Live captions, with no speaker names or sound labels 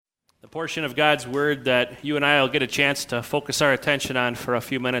portion of God's Word that you and I will get a chance to focus our attention on for a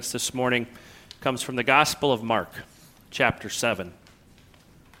few minutes this morning comes from the Gospel of Mark, chapter 7.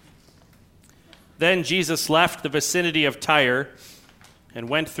 Then Jesus left the vicinity of Tyre and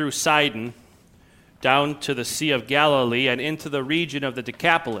went through Sidon down to the Sea of Galilee and into the region of the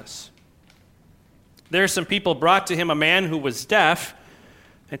Decapolis. There some people brought to him a man who was deaf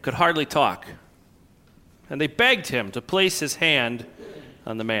and could hardly talk, and they begged him to place his hand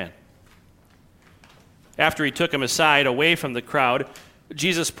on the man. After he took him aside, away from the crowd,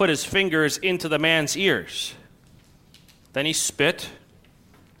 Jesus put his fingers into the man's ears. Then he spit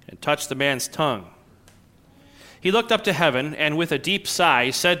and touched the man's tongue. He looked up to heaven and with a deep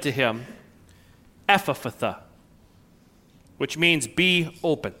sigh said to him, "Ephphatha," which means be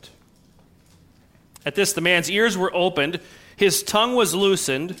opened. At this the man's ears were opened, his tongue was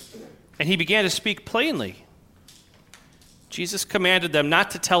loosened, and he began to speak plainly. Jesus commanded them not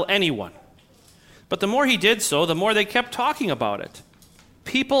to tell anyone. But the more he did so, the more they kept talking about it.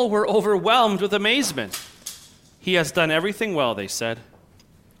 People were overwhelmed with amazement. "He has done everything well," they said.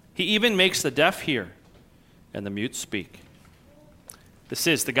 "He even makes the deaf hear and the mute speak." This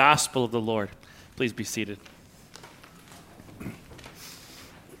is the gospel of the Lord. Please be seated.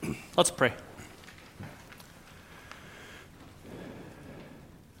 Let's pray.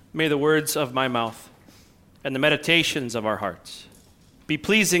 May the words of my mouth and the meditations of our hearts be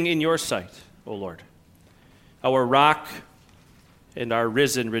pleasing in your sight, O Lord, our rock and our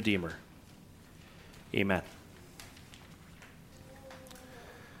risen Redeemer. Amen.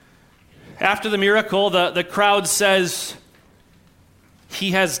 After the miracle, the crowd says,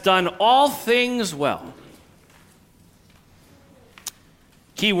 "He has done all things well."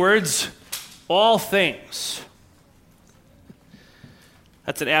 Keywords, all things.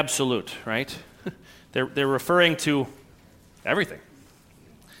 That's an absolute, right? They're referring to everything.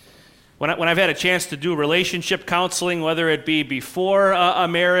 When I've had a chance to do relationship counseling, whether it be before a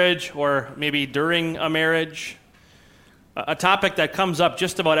marriage or maybe during a marriage, a topic that comes up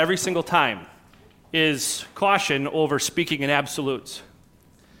just about every single time is caution over speaking in absolutes.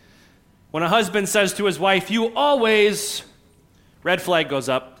 When a husband says to his wife, "You always," red flag goes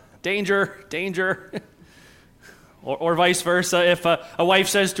up, danger, danger. Or vice versa, if a wife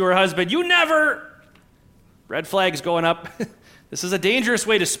says to her husband, "You never," red flags going up. This is a dangerous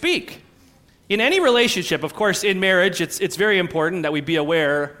way to speak. In any relationship, of course, in marriage, it's very important that we be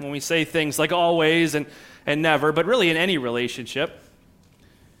aware when we say things like always and never, but really in any relationship.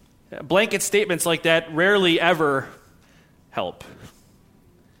 Blanket statements like that rarely ever help.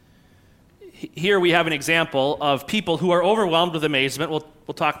 Here we have an example of people who are overwhelmed with amazement.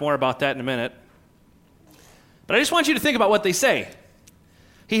 We'll talk more about that in a minute. But I just want you to think about what they say.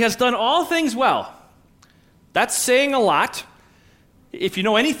 He has done all things well. That's saying a lot. If you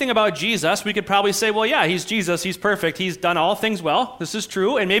know anything about Jesus, we could probably say, well, yeah, he's Jesus, he's perfect, he's done all things well. This is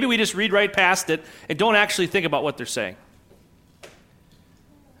true. And maybe we just read right past it and don't actually think about what they're saying.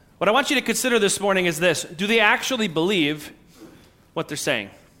 What I want you to consider this morning is this. Do they actually believe what they're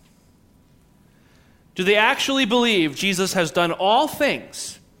saying? Do they actually believe Jesus has done all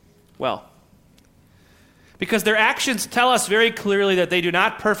things well? Because their actions tell us very clearly that they do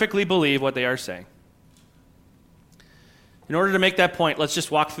not perfectly believe what they are saying. In order to make that point, let's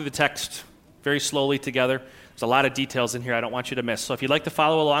just walk through the text very slowly together. There's a lot of details in here I don't want you to miss. So if you'd like to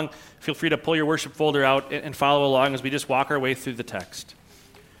follow along, feel free to pull your worship folder out and follow along as we just walk our way through the text.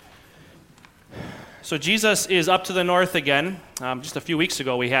 So Jesus is up to the north again. Just a few weeks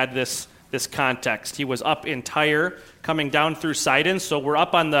ago, we had this context. He was up in Tyre, coming down through Sidon. So we're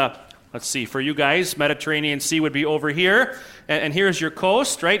up on the, let's see, for you guys, Mediterranean Sea would be over here. And here's your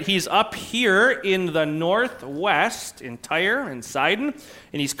coast, right? He's up here in the northwest in Tyre and Sidon.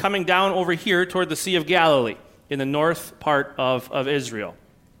 And he's coming down over here toward the Sea of Galilee in the north part of Israel.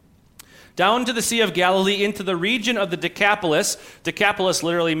 Down to the Sea of Galilee into the region of the Decapolis. Decapolis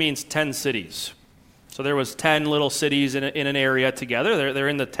literally means 10 cities. So there was 10 little cities in an area together. They're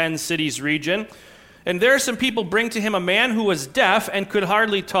in the 10 cities region. And there some people bring to him a man who was deaf and could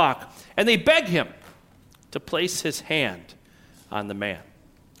hardly talk. And they beg him to place his hand on the man.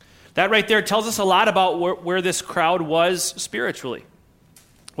 That right there tells us a lot about where this crowd was spiritually,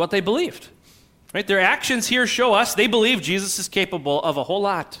 what they believed. Right? Their actions here show us they believe Jesus is capable of a whole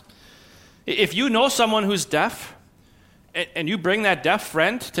lot. If you know someone who's deaf, and you bring that deaf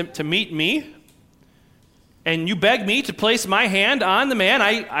friend to meet me, and you beg me to place my hand on the man,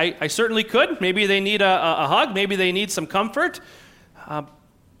 I certainly could. Maybe they need a hug. Maybe they need some comfort.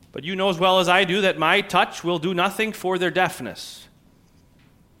 But you know as well as I do that my touch will do nothing for their deafness.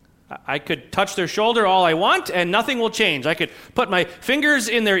 I could touch their shoulder all I want, and nothing will change. I could put my fingers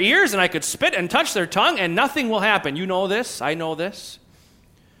in their ears, and I could spit and touch their tongue, and nothing will happen. You know this. I know this.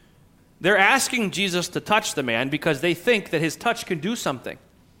 They're asking Jesus to touch the man because they think that his touch can do something.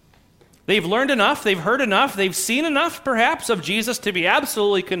 They've learned enough, they've heard enough, they've seen enough, perhaps, of Jesus to be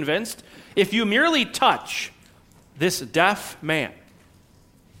absolutely convinced, if you merely touch this deaf man,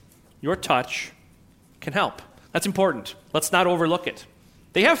 your touch can help. That's important. Let's not overlook it.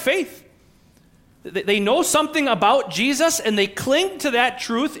 They have faith. They know something about Jesus, and they cling to that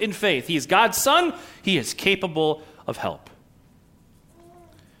truth in faith. He is God's Son. He is capable of help.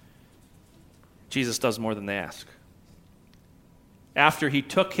 Jesus does more than they ask. After he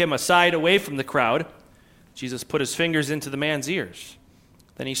took him aside away from the crowd, Jesus put his fingers into the man's ears.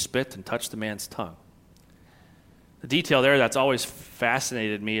 Then he spit and touched the man's tongue. The detail there that's always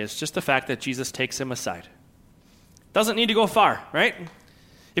fascinated me is just the fact that Jesus takes him aside. Doesn't need to go far, right?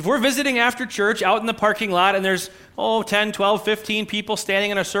 If we're visiting after church out in the parking lot and there's, 10, 12, 15 people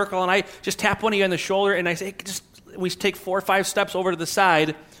standing in a circle, and I just tap one of you on the shoulder and I say, we take 4 or 5 steps over to the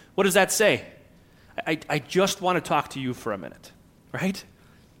side, what does that say? I just want to talk to you for a minute, right?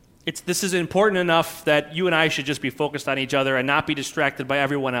 This is important enough that you and I should just be focused on each other and not be distracted by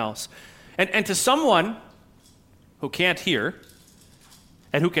everyone else. And to someone who can't hear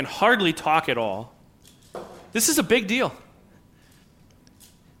and who can hardly talk at all, this is a big deal.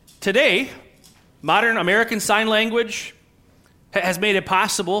 Today, modern American Sign Language has made it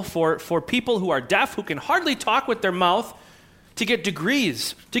possible for people who are deaf, who can hardly talk with their mouth, to get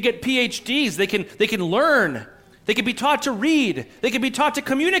degrees, to get PhDs. They can learn. They can be taught to read. They can be taught to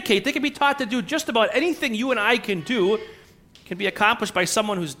communicate. They can be taught to do just about anything you and I can do can be accomplished by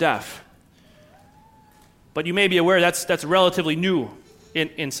someone who's deaf. But you may be aware that's relatively new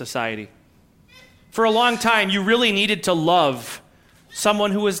in society. For a long time, you really needed to love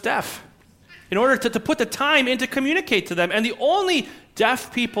someone who was deaf in order to put the time in to communicate to them. And the only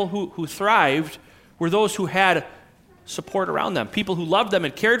deaf people who thrived were those who had support around them, people who loved them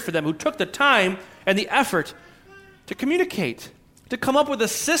and cared for them, who took the time and the effort to communicate, to come up with a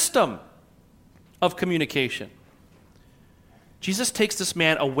system of communication. Jesus takes this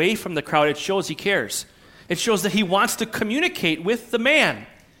man away from the crowd. It shows he cares. It shows that he wants to communicate with the man.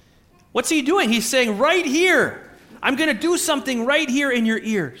 What's he doing? He's saying, right here, I'm going to do something right here in your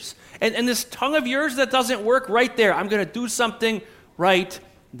ears. And this tongue of yours that doesn't work, right there, I'm going to do something right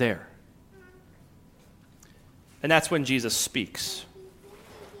there. And that's when Jesus speaks.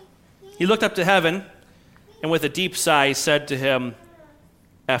 He looked up to heaven and with a deep sigh said to him,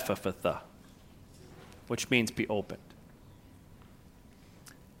 Ephphatha, which means be opened.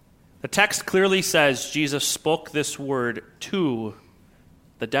 The text clearly says Jesus spoke this word to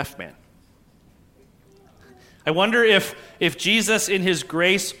the deaf man. I wonder if Jesus, in his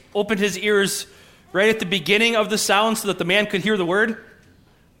grace, opened his ears right at the beginning of the sound so that the man could hear the word?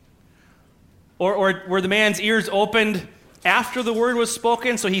 Or were the man's ears opened after the word was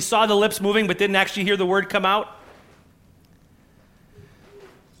spoken, so he saw the lips moving but didn't actually hear the word come out?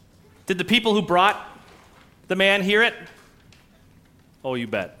 Did the people who brought the man hear it? Oh, you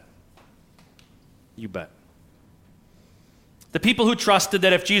bet. You bet. The people who trusted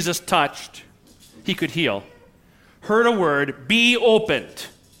that if Jesus touched, he could heal, heard a word, be opened,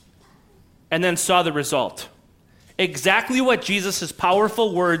 and then saw the result. Exactly what Jesus'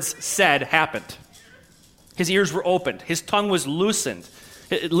 powerful words said happened. His ears were opened. His tongue was loosened.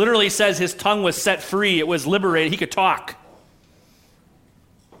 It literally says his tongue was set free. It was liberated. He could talk.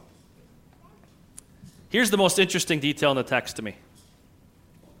 Here's the most interesting detail in the text to me.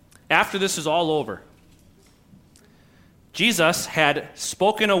 After this is all over, Jesus had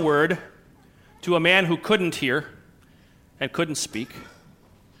spoken a word to a man who couldn't hear and couldn't speak.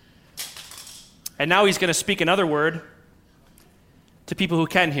 And now he's going to speak another word to people who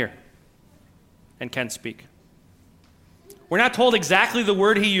can hear and can speak. We're not told exactly the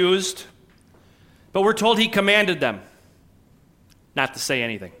word he used, but we're told he commanded them not to say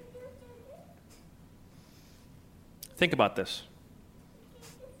anything. Think about this.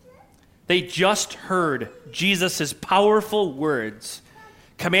 They just heard Jesus' powerful words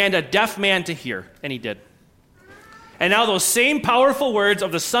command a deaf man to hear, and he did. And now those same powerful words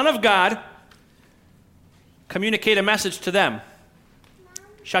of the Son of God communicate a message to them.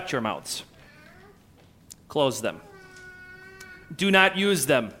 Shut your mouths. Close them. Do not use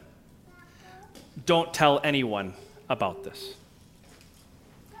them. Don't tell anyone about this.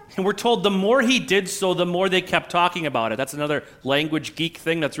 And we're told the more he did so, the more they kept talking about it. That's another language geek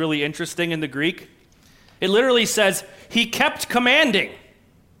thing that's really interesting in the Greek. It literally says, he kept commanding.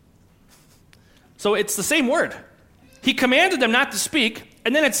 So it's the same word. He commanded them not to speak,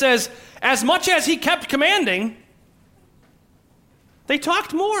 And then it says, as much as he kept commanding, they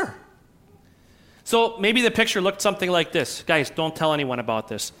talked more. So maybe the picture looked something like this. Guys, don't tell anyone about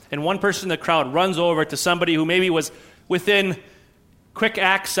this. And one person in the crowd runs over to somebody who maybe was within quick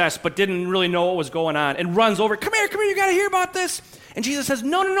access but didn't really know what was going on and runs over, come here, you got to hear about this. And Jesus says,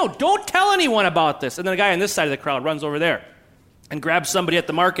 no, don't tell anyone about this. And then the guy on this side of the crowd runs over there and grabs somebody at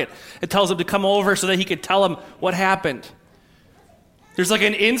the market and tells him to come over so that he could tell him what happened. There's like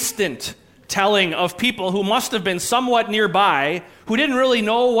an instant telling of people who must have been somewhat nearby, who didn't really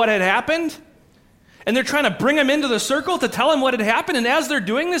know what had happened, and they're trying to bring him into the circle to tell him what had happened, and as they're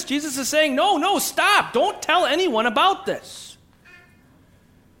doing this, Jesus is saying, no, stop, don't tell anyone about this.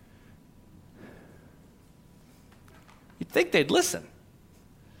 You'd think they'd listen.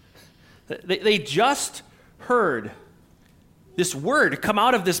 They just heard this word come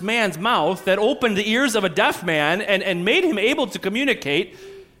out of this man's mouth that opened the ears of a deaf man and made him able to communicate.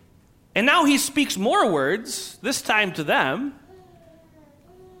 And now he speaks more words, this time to them.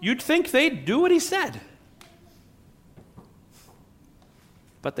 You'd think they'd do what he said.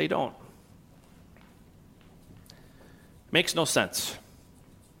 But they don't. Makes no sense.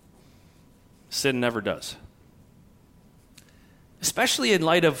 Sin never does. Especially in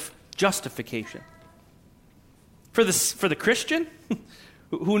light of justification. For the Christian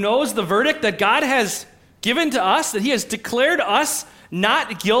who knows the verdict that God has given to us, that he has declared us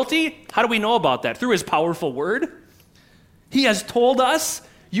not guilty. How do we know about that? Through his powerful word. He has told us,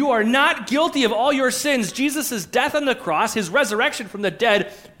 you are not guilty of all your sins. Jesus' death on the cross, his resurrection from the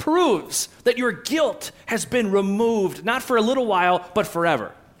dead, proves that your guilt has been removed, not for a little while, but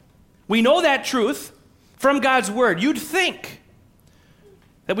forever. We know that truth from God's word. You'd think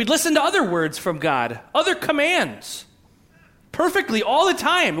that we'd listen to other words from God, other commands, perfectly all the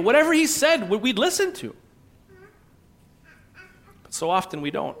time. Whatever he said, we'd listen to. But so often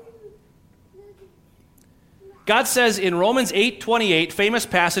we don't. God says in Romans 8:28, famous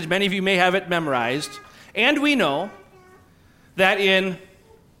passage, many of you may have it memorized, and we know that in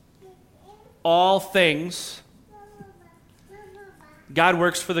all things, God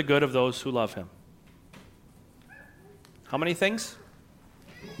works for the good of those who love him. How many things?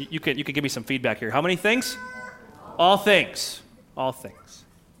 You could give me some feedback here. How many things? All things. All things.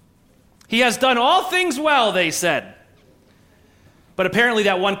 He has done all things well, they said. But apparently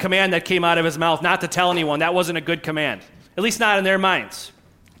that one command that came out of his mouth, not to tell anyone, that wasn't a good command. At least not in their minds.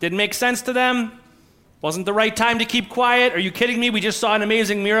 Didn't make sense to them. Wasn't the right time to keep quiet. Are you kidding me? We just saw an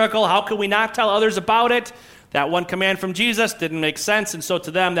amazing miracle. How could we not tell others about it? That one command from Jesus didn't make sense, and so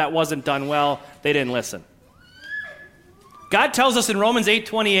to them that wasn't done well. They didn't listen. God tells us in Romans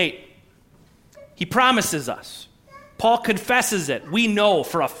 8:28, he promises us. Paul confesses it. We know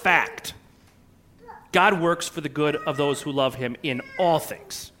for a fact. God works for the good of those who love him in all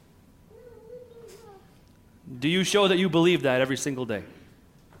things. Do you show that you believe that every single day?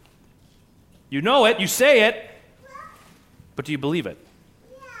 You know it, you say it, but do you believe it?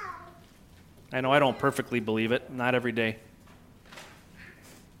 I know I don't perfectly believe it, not every day.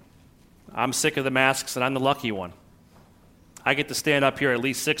 I'm sick of the masks, and I'm the lucky one. I get to stand up here at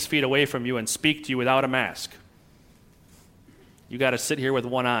least 6 feet away from you and speak to you without a mask. You got to sit here with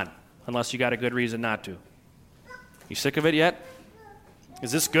one on, unless you got a good reason not to. You sick of it yet?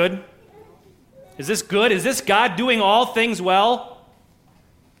 Is this good? Is this good? Is this God doing all things well?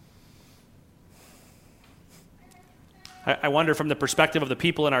 I wonder from the perspective of the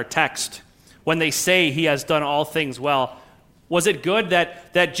people in our text, when they say he has done all things well, was it good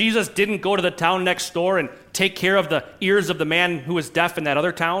that Jesus didn't go to the town next door and take care of the ears of the man who was deaf in that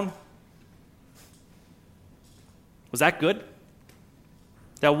other town? Was that good?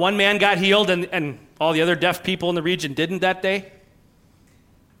 That one man got healed and all the other deaf people in the region didn't that day?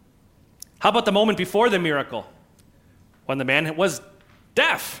 How about the moment before the miracle? When the man was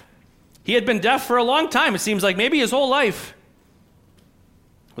deaf. He had been deaf for a long time. It seems like maybe his whole life.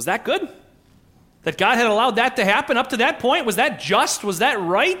 Was that good? That God had allowed that to happen up to that point? Was that just? Was that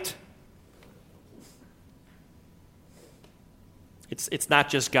right? It's not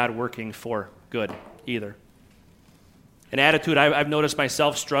just God working for good either. An attitude I've noticed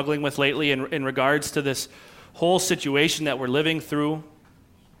myself struggling with lately in regards to this whole situation that we're living through.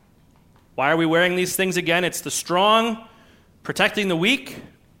 Why are we wearing these things again? It's the strong protecting the weak.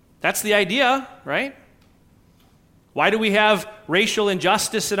 That's the idea, right? Why do we have racial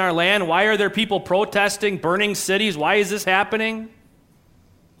injustice in our land? Why are there people protesting, burning cities? Why is this happening?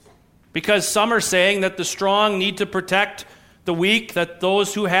 Because some are saying that the strong need to protect the weak, that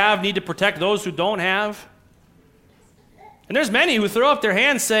those who have need to protect those who don't have. And there's many who throw up their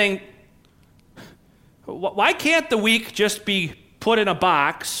hands saying, why can't the weak just be put in a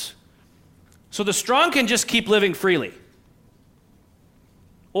box so the strong can just keep living freely?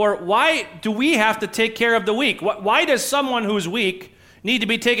 Or why do we have to take care of the weak? Why does someone who's weak need to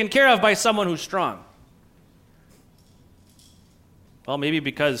be taken care of by someone who's strong? Well, maybe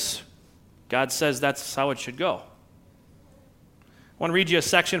because God says that's how it should go. I want to read you a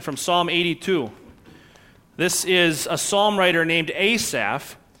section from Psalm 82. This is a psalm writer named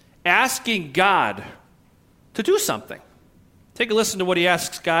Asaph asking God to do something. Take a listen to what he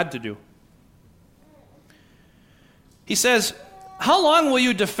asks God to do. He says, "How long will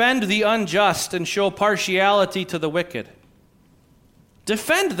you defend the unjust and show partiality to the wicked?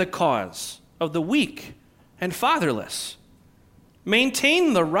 Defend the cause of the weak and fatherless.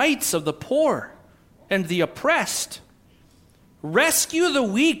 Maintain the rights of the poor and the oppressed. Rescue the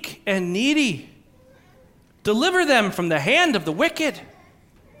weak and needy. Deliver them from the hand of the wicked."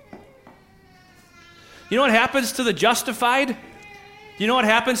 You know what happens to the justified? You know what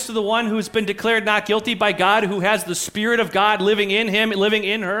happens to the one who's been declared not guilty by God, who has the Spirit of God living in him, living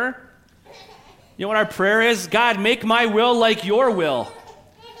in her? You know what our prayer is? God, make my will like your will.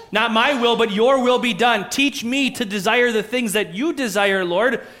 Not my will, but your will be done. Teach me to desire the things that you desire,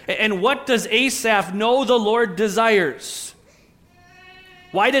 Lord. And what does Asaph know the Lord desires?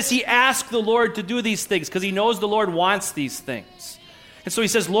 Why does he ask the Lord to do these things? Because he knows the Lord wants these things. And so he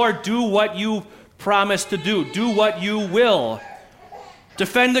says, Lord, do what you promised to do. Do what you will.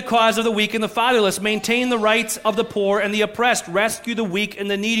 Defend the cause of the weak and the fatherless. Maintain the rights of the poor and the oppressed. Rescue the weak and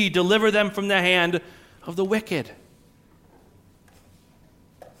the needy. Deliver them from the hand of the wicked.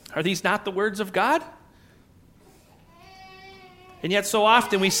 Are these not the words of God? And yet so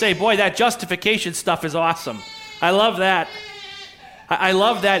often we say, boy, that justification stuff is awesome. I love that. I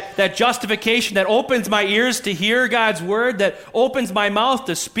love that justification that opens my ears to hear God's word, that opens my mouth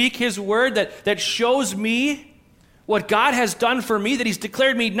to speak his word, that shows me what God has done for me, that he's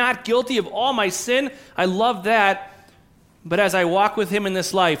declared me not guilty of all my sin. I love that. But as I walk with him in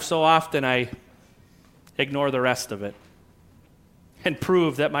this life, so often I ignore the rest of it and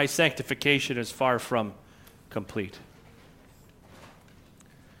prove that my sanctification is far from complete.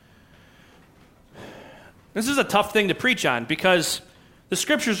 This is a tough thing to preach on because the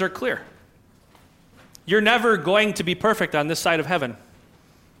scriptures are clear. You're never going to be perfect on this side of heaven.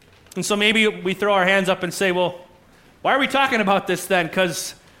 And so maybe we throw our hands up and say, well, why are we talking about this then?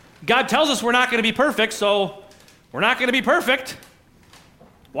 Because God tells us we're not going to be perfect, so we're not going to be perfect.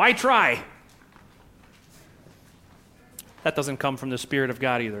 Why try? That doesn't come from the Spirit of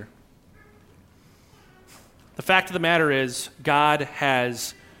God either. The fact of the matter is, God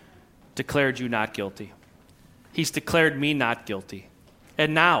has declared you not guilty. He's declared me not guilty.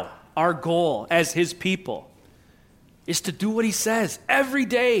 And now, our goal as his people is to do what he says every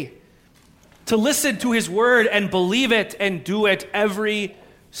day, to listen to his word and believe it and do it every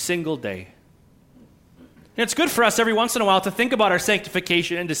single day. And it's good for us every once in a while to think about our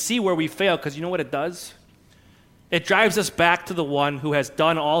sanctification and to see where we fail, because you know what it does? It drives us back to the one who has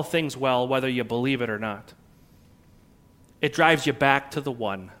done all things well, whether you believe it or not. It drives you back to the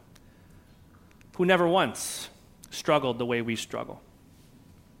one who never once struggled the way we struggle,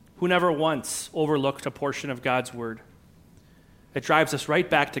 who never once overlooked a portion of God's word. It drives us right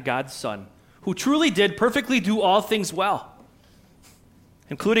back to God's Son, who truly did perfectly do all things well,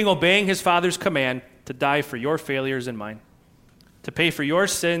 including obeying his Father's command to die for your failures and mine, to pay for your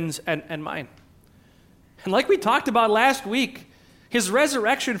sins and mine. And like we talked about last week, his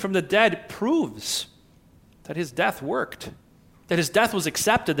resurrection from the dead proves that his death worked, that his death was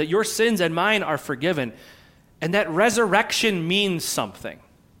accepted, that your sins and mine are forgiven, and that resurrection means something.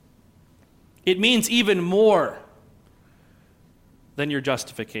 It means even more than your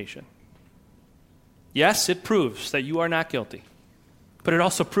justification. Yes, it proves that you are not guilty, but it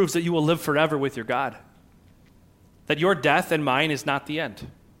also proves that you will live forever with your God, that your death and mine is not the end.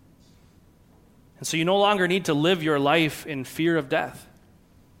 And so you no longer need to live your life in fear of death,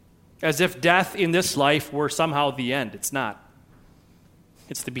 as if death in this life were somehow the end. It's not.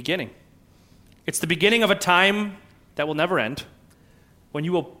 It's the beginning. It's the beginning of a time that will never end, when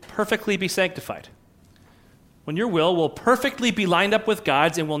you will perfectly be sanctified, when your will perfectly be lined up with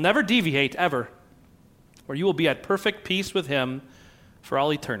God's and will never deviate ever, where you will be at perfect peace with him for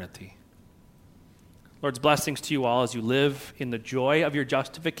all eternity. Lord's blessings to you all as you live in the joy of your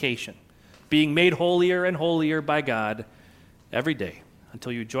justification, being made holier and holier by God every day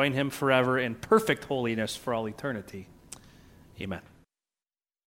until you join him forever in perfect holiness for all eternity. Amen.